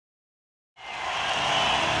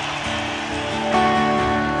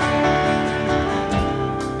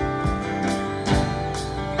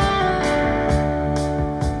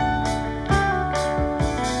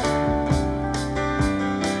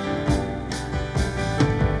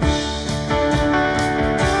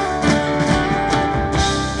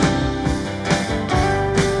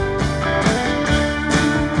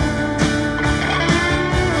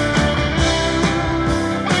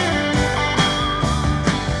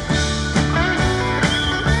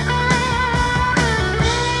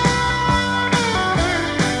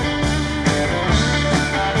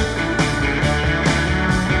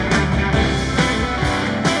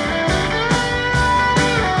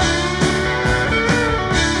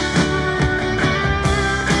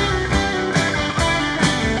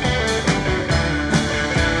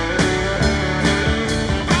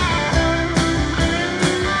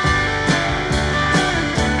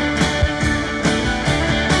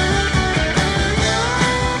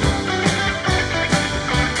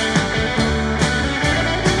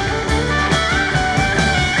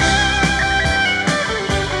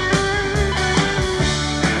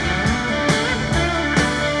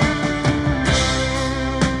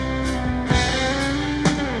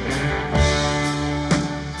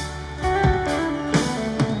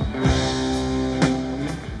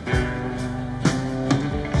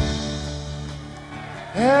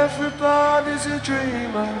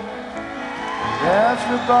dreamer,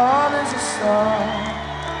 everybody's a star,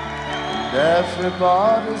 and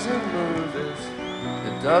everybody's in movies.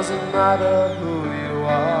 It doesn't matter who you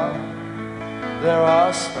are. There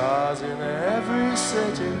are stars in every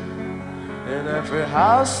city, in every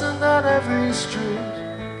house and on every street.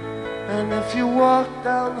 And if you walk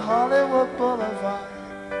down Hollywood Boulevard,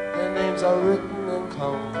 their names are written in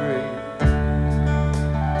concrete.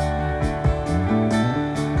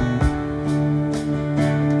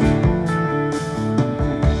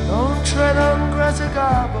 Don't tread on Greta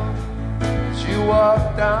Garbo as you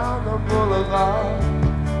walk down the boulevard.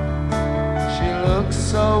 She looks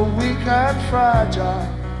so weak and fragile,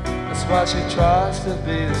 that's why she tries to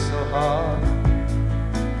be so hard.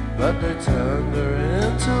 But they turned her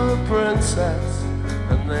into a princess,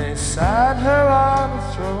 and they sat her on a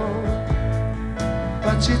throne.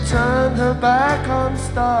 But she turned her back on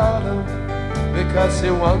stardom, because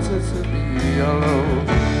she wanted to be alone.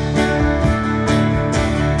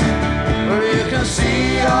 Well, you can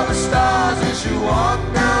see all the stars as you walk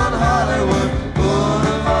down Hollywood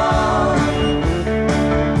Boulevard.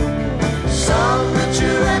 Some that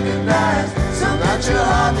you recognize, some that you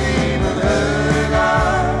hardly even heard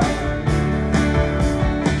of.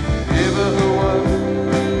 People who work,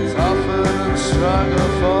 suffer and struggle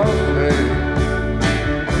for fame.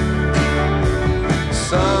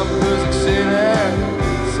 Some who succeeded,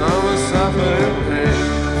 some who suffered in pain.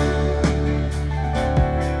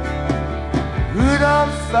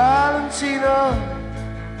 Rudolph Valentino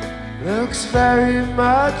looks very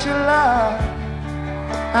much alive,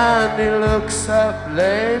 and he looks up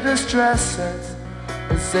latest dresses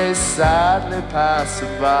as they sadly pass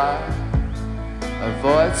him by.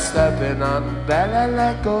 Avoid stepping on Bela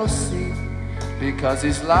Lugosi, because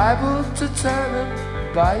he's liable to turn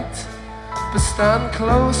and bite. But stand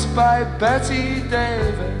close by Betty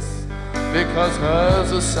Davis, because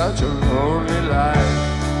hers was such a lonely life.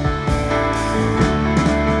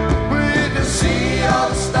 We can see all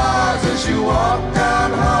the stars as you walk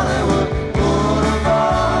down Hollywood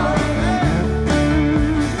Boulevard.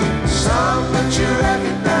 Some that you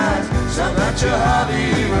recognize, some that you hardly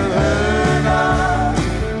even heard of.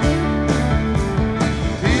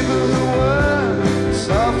 People who work,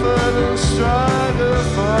 suffered and struggled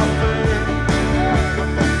for fame.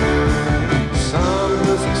 Some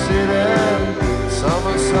who succeeded, some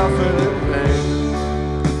who suffered in pain.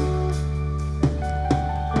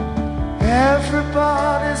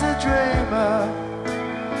 Everybody's a dreamer,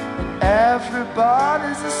 and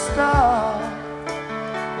everybody's a star,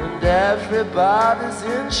 and everybody's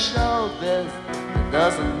in showbiz. It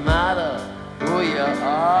doesn't matter who you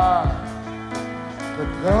are. But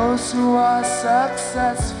those who are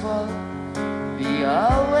successful, be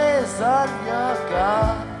always on your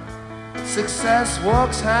guard. Success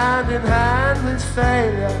walks hand in hand with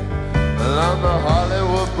failure along the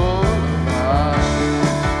Hollywood Boulevard.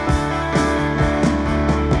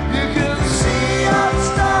 You can see all the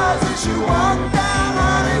stars as you walk down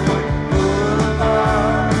Hollywood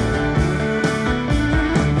Boulevard.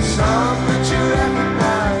 Some that you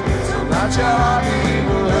recognize, some that you hardly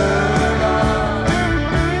even heard of.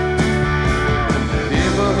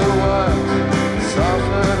 People who work,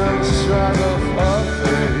 suffered and struggled for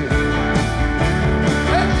fame.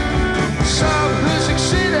 Some who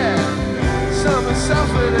succeeded, some who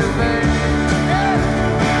suffered in vain.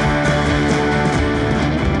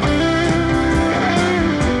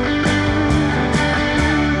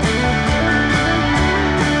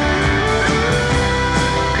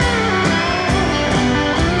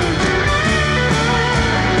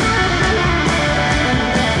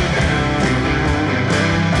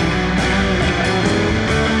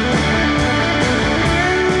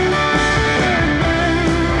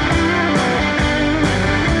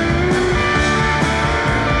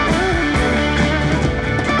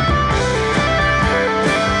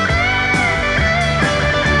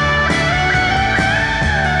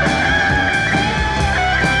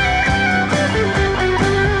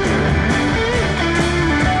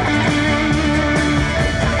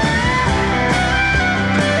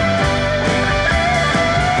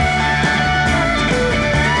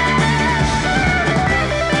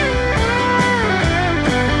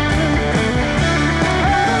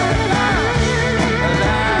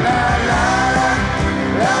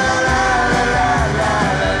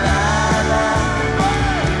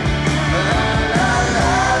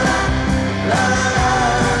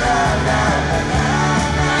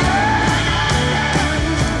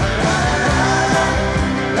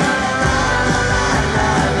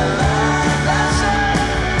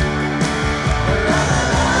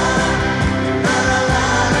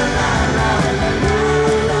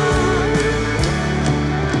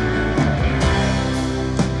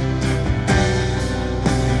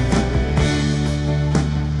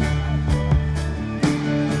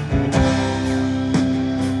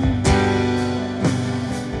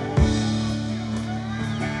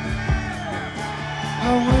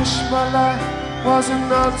 wish my life was a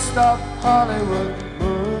non-stop Hollywood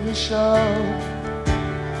movie show,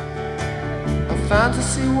 a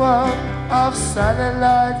fantasy world of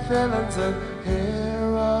celluloid villains and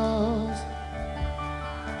heroes,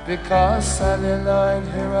 because celluloid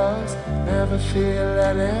heroes never feel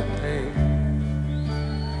any pain,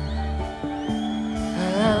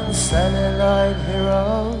 and celluloid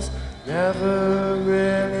heroes never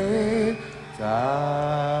really